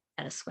how Yeah.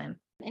 to swim.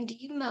 And do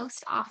you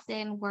most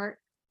often work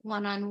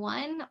one on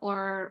one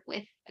or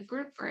with a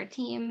group or a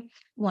team?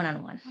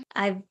 One-on-one.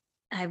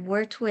 I've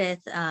worked with,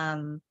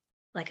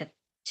 like,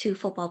 2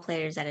 football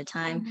players at a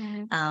time,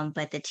 Mhm.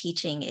 but the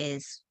teaching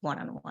is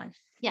one-on-one.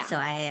 Yeah. So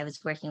I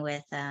was working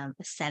with, a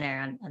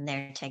center on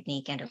their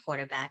technique and a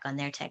quarterback on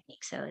their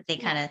technique, so they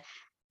Yeah. kinda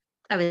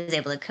I was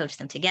able to coach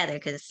them together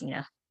because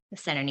the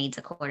center needs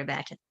a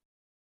quarterback to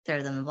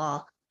throw them the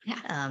ball,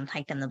 Yeah.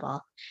 hike them the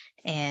ball,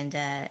 and,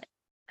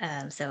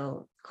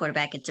 so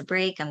quarterback gets a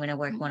break, I'm gonna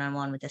work Mhm.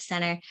 one-on-one with the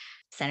center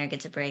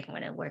gets a break, I'm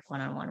gonna work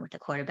one-on-one with the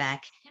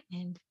quarterback,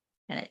 and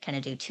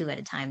kinda do 2 at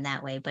a time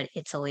that way, but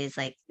it's always,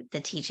 like, the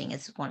teaching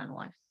is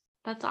one-on-one.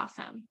 That's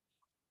awesome.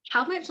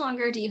 How much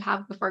longer do you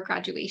have before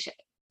graduation?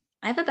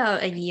 I have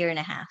about a year and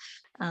a half,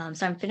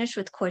 so I'm finished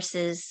with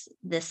courses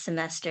this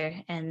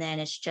semester, and then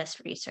it's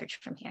just research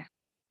from here.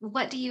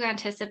 What do you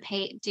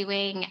anticipate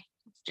doing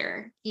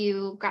after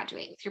you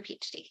graduate with your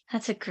PhD?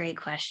 That's a great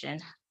question.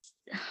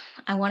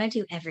 I wanna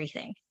do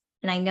everything,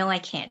 and I know I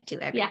can't do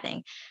Yeah.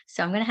 everything,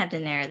 so I'm gonna have to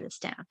narrow this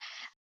down.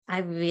 I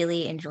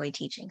really enjoy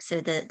teaching. So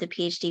the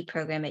PhD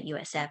program at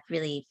USF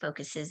really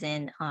focuses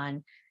in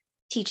on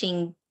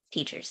teaching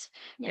teachers,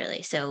 Yeah.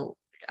 really. So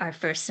our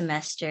first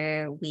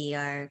semester, we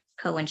are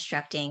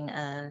co-instructing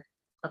a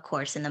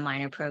course in the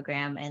minor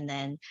program, and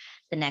then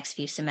the next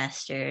few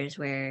semesters,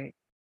 we're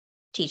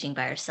teaching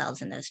by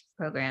ourselves in those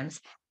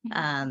programs.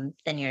 Mhm.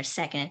 Then your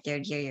second and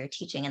third year, you're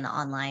teaching in the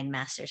online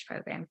master's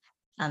program.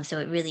 So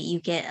it really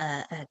you get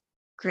a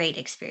great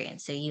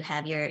experience. So you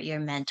have your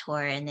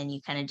mentor, and then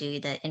you kind of do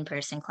the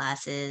in-person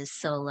classes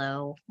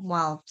solo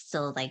while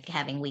still like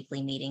having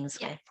weekly meetings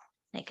Yeah. with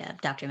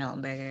like Dr.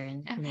 Miltenberger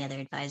and the Okay. other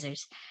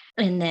advisors.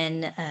 And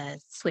then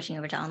switching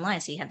over to online,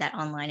 so you have that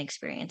online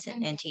experience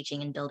Mhm. and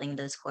teaching and building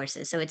those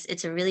courses. So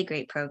it's a really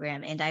great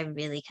program, and I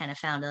really kind of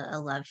found a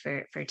love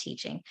for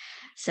teaching.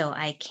 So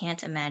I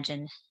can't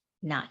imagine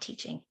not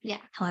teaching.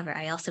 Yeah. However,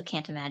 I also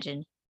can't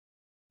imagine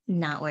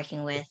not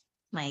working with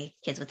my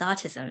kids with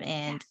autism,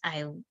 and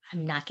I'm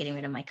not getting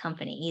rid of my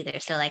company either.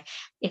 So like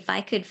if I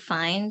could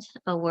find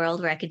a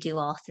world where I could do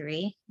all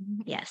three,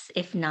 Mhm. yes.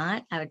 If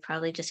not, I would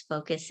probably just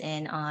focus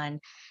in on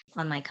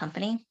my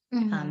company,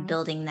 Mhm.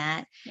 building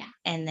that. Yeah.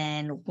 And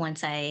then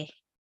once I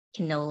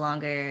can no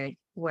longer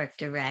work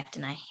direct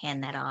and I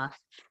hand that off,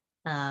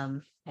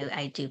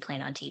 I do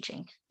plan on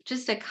teaching.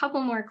 Just a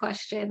couple more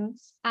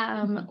questions.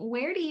 Mhm.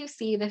 Where do you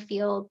see the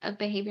field of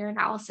behavior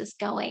analysis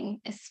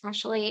going,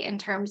 especially in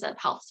terms of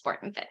health,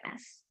 sport, and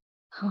fitness?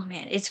 Oh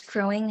man, it's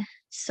growing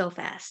so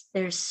fast.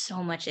 There's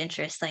so much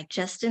interest. Like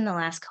just in the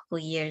last couple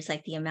years,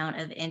 like the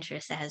amount of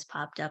interest that has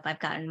popped up. I've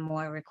gotten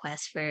more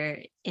requests for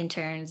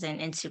interns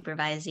and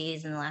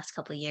supervisees in the last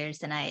couple years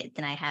than I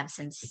have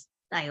since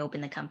I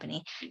opened the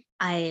company.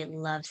 I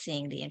love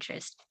seeing the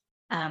interest.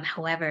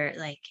 However,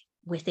 like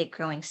with it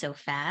growing so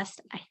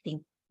fast, I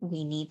think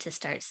we need to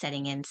start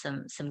setting in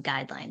some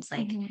guidelines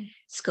like Mhm.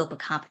 scope of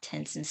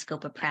competence and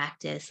scope of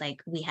practice.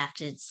 Like we have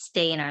to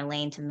stay in our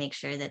lane to make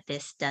sure that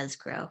this does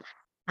grow.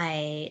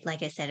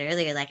 Like I said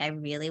earlier, like I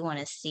really want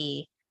to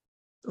see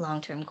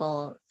long-term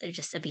goal,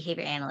 just a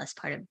behavior analyst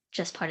part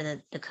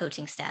of the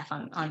coaching staff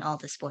on all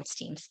the sports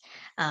teams.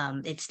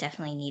 It's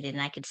definitely needed,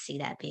 and I could see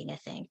that being a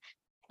thing.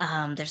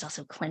 There's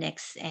also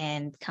clinics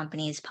and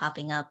companies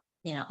popping up,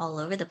 all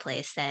over the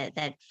place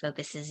that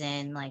focuses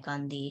in like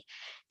on the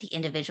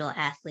individual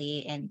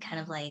athlete and kind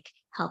of like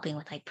helping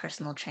with like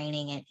personal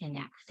training and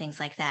things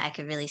like that. I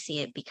could really see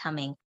it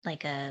becoming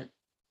like a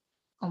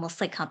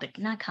almost like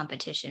not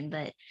competition,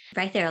 but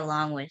right there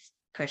along with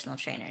personal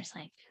trainers,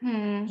 like,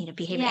 Hmm.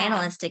 behavior Yeah.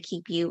 analysts to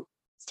keep you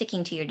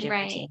sticking to your gym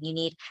Right. routine. You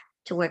need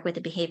to work with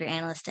a behavior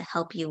analyst to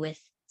help you with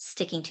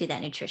sticking to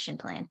that nutrition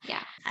plan.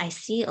 Yeah. I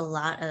see a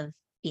lot of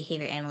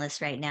behavior analysts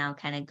right now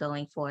kind of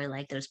going for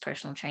like those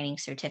personal training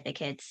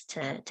certificates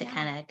to Yeah.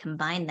 kind of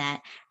combine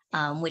that,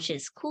 which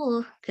is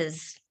cool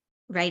because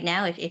right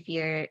now if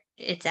you're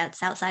it's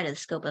outside of the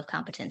scope of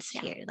competence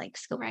Yeah. here, like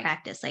scope of Right.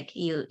 practice. Like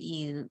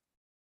you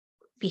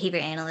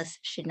behavior analysts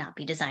should not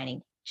be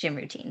designing gym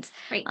routines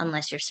Right.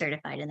 unless you're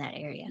certified in that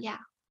area. Yeah.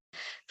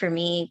 For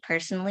me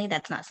personally,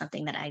 that's not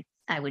something that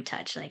I would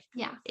touch. Like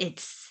Yeah.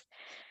 it's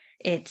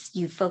it's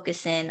you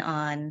focus in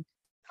on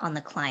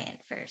the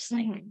client first,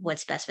 like Mhm.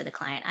 what's best for the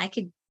client. I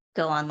could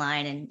go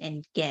online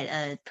and get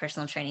a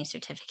personal training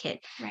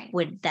certificate. Right.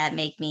 Would that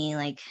make me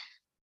like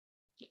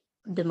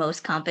the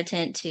most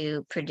competent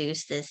to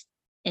produce this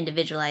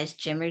individualized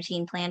gym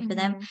routine plan for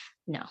them? Mhm.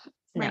 No.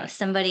 No, Right.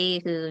 somebody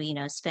who,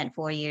 spent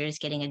 4 years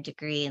getting a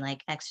degree in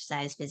like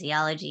exercise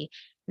physiology,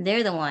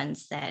 they're the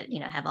ones that,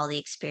 have all the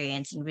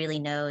experience and really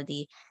know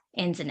the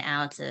ins and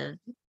outs of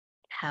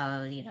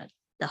how,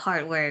 the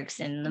heart works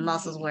and the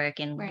muscles Mhm. work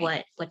and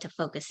Right. what to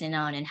focus in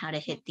on and how to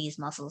Yeah. hit these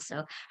muscles.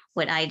 So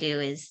what I do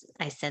is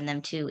I send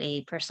them to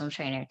a personal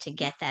trainer to Yeah.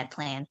 get that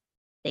plan.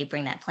 They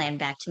bring that plan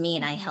back to me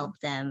and I Mhm. help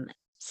them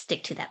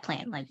stick to that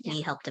plan. Like Yeah.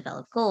 we help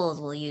develop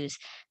goals. We'll use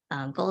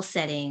goal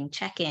setting,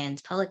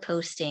 check-ins, public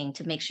posting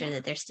to make sure Yeah.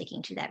 that they're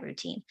sticking to that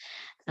routine.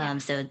 Yeah.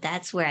 So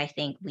that's where I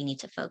think we need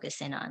to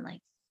focus in on,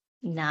 like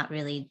not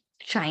really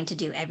trying to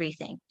do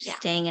everything, just Yeah.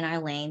 staying in our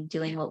lane, Yeah.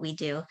 doing what we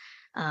do.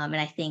 And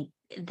I think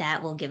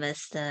that will give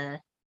us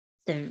the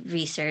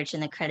research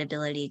and the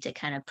credibility to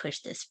kind of push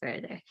this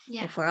further.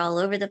 Yeah. If we're all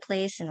over the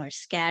place and we're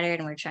scattered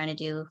and we're trying to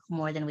do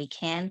more than we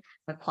can,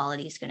 our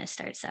quality is going to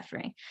start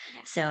suffering.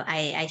 Yeah. So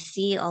I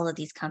see all of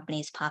these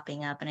companies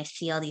popping up and I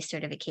see all these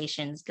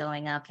certifications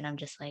going up, and I'm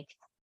just like,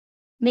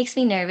 makes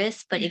me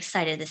nervous, but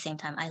excited at the same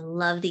time. I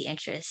love the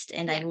interest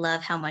and I Yeah.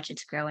 love how much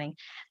it's growing.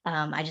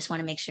 I just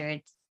want to make sure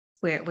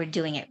we're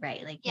doing it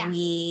right. Like Yeah.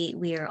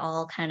 we are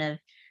all kind of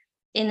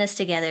in this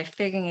together,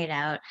 figuring it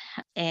out.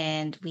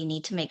 And we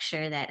need to make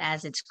sure that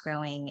as it's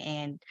growing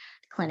and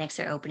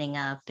clinics are opening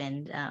up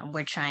and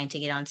we're trying to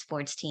get on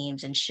sports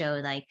teams and show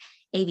like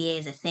ABA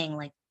is a thing,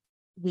 like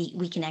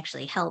we can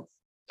actually help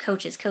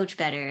coaches coach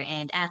better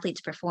and athletes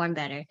perform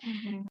better.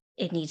 Mhm.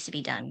 It needs to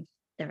be done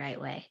the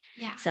right way.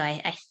 Yeah. So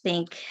I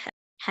think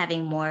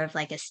having more of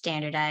like a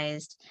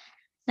standardized,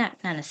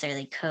 not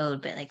necessarily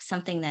code, but like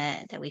something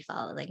that we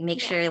follow. Like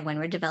make Yeah. sure when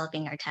we're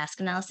developing our task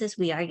analysis,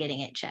 we are getting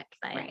it checked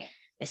Right.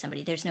 by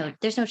somebody. There's Yeah.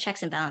 no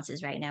checks and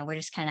balances right now. We're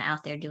just kind of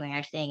out there doing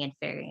our thing and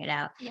figuring it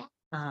out. Yeah.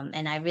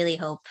 And I really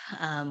hope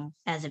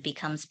as it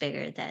becomes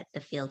bigger that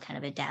the field kind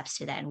of adapts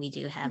to that, and we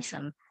do have Yeah.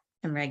 some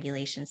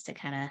regulations to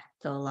kind of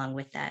go along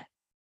with that.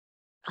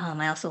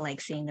 I also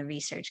like seeing the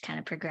research kind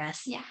of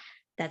progress. Yeah.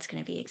 That's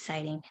going to be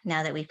exciting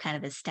now that we've kind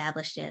of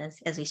established it,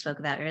 as we spoke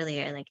about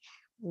earlier. Like,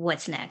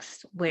 what's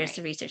next? Where's Right.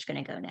 the research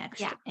going to go next?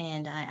 Yeah.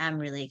 And I'm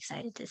really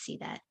excited to see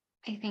that.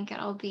 I think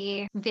it'll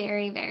be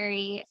very,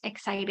 very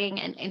exciting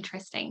and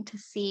interesting to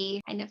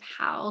see kind of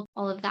how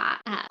all of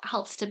that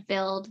helps to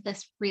build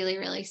this really,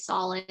 really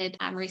solid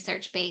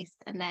research base.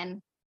 And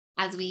then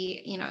as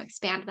we,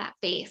 expand that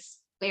base,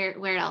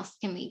 where else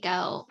can we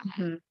go?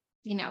 Mhm.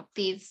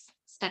 These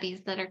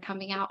studies that are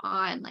coming out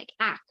on like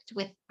ACT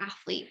with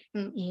athletes.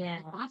 And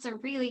Yeah. that's a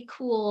really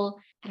cool,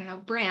 I don't know,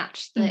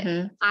 branch that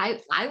Hmm.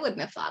 I wouldn't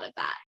have thought of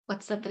that.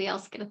 What's somebody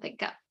else gonna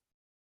think of?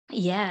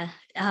 Yeah.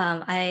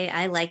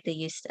 I like the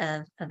use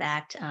of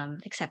ACT,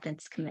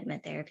 acceptance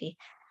commitment therapy,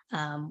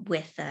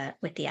 with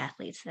the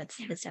athletes. Yeah. That's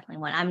definitely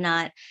one. I'm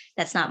not.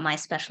 That's not my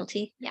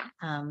specialty. Yeah.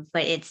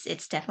 But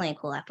it's definitely a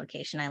cool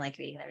application. I like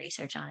reading the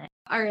research on it.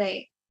 All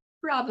right.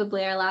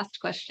 Probably our last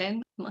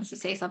question, unless you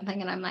say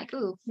something and I'm like,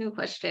 ooh, new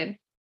question.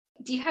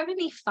 Do you have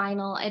any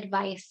final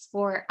advice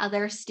for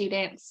other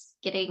students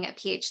getting a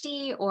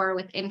PhD or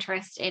with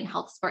interest in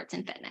health, sports,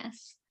 and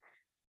fitness?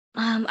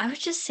 I would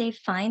just say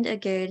find a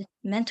good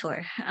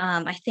mentor.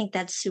 I think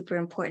that's super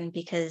important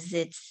because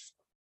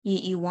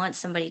you want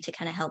somebody to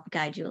kind of help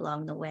guide you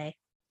along the way.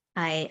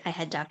 I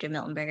had Dr.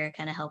 Miltenberger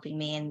kind of helping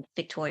me, and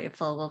Victoria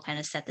Fogel kind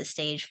of set the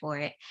stage for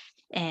it.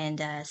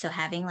 And so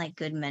having like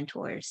good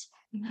mentors,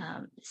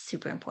 Mhm. is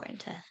super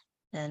important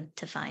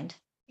to find.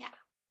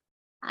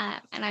 Yeah.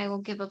 And I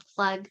will give a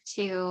plug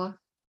to,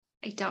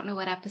 I don't know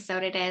what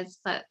episode it is,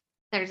 but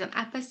there's an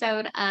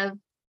episode of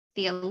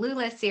the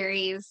Alula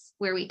series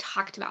where we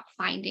talked about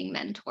finding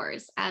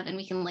mentors, and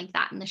we can link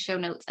that in the show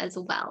notes as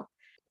well.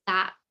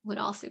 That would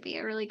also be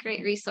a really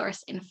great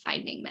resource in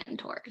finding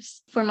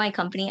mentors. For my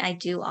company, I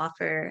do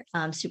offer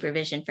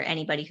supervision for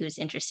anybody who's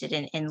interested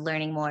in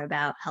learning more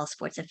about health,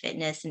 sports, and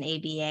fitness and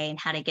ABA and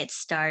how to get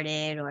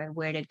started or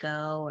where to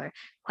go or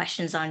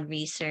questions on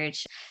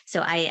research.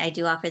 So I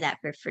do offer that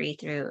for free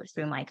through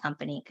my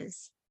company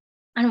because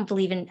I don't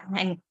believe in.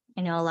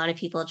 I know a lot of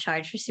people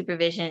charge for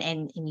supervision,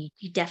 and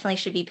you definitely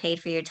should be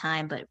paid for your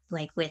time. But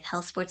like with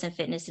health, sports, and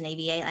fitness and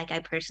ABA, like I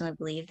personally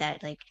believe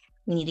that like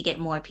we need to get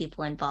more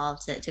people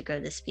involved to grow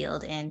this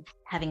field and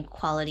having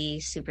quality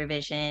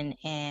supervision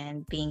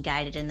and being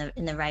guided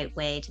in the right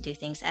way to do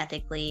things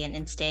ethically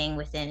and staying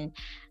within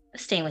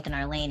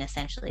our lane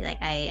essentially.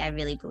 Like I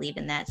really believe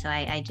in that. So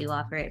I do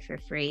offer it for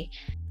free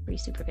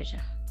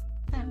supervision.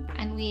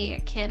 And we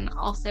can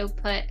also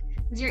put,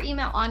 is your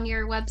email on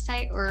your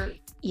website or?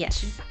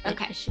 Yes.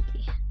 Okay. It should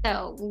be.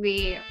 So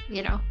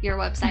your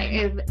website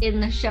is in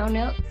the show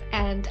notes.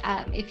 And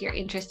if you're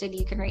interested,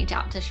 you can reach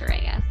out to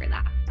Sharia for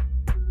that.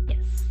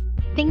 Yes.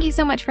 Thank you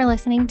so much for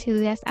listening to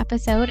this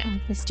episode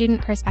of the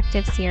Student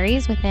Perspective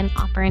series within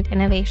Operant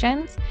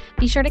Innovations.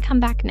 Be sure to come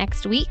back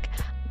next week.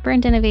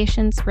 Operant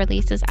Innovations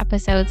releases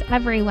episodes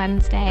every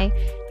Wednesday,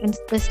 and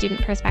the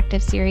Student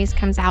Perspective series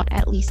comes out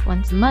at least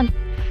once a month.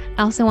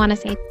 I also want to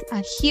say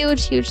a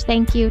huge, huge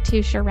thank you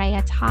to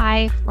Sharia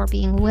Tai for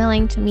being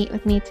willing to meet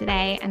with me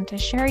today and to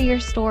share your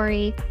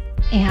story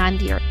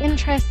and your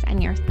interests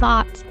and your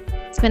thoughts.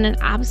 It's been an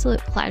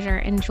absolute pleasure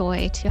and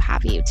joy to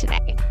have you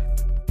today.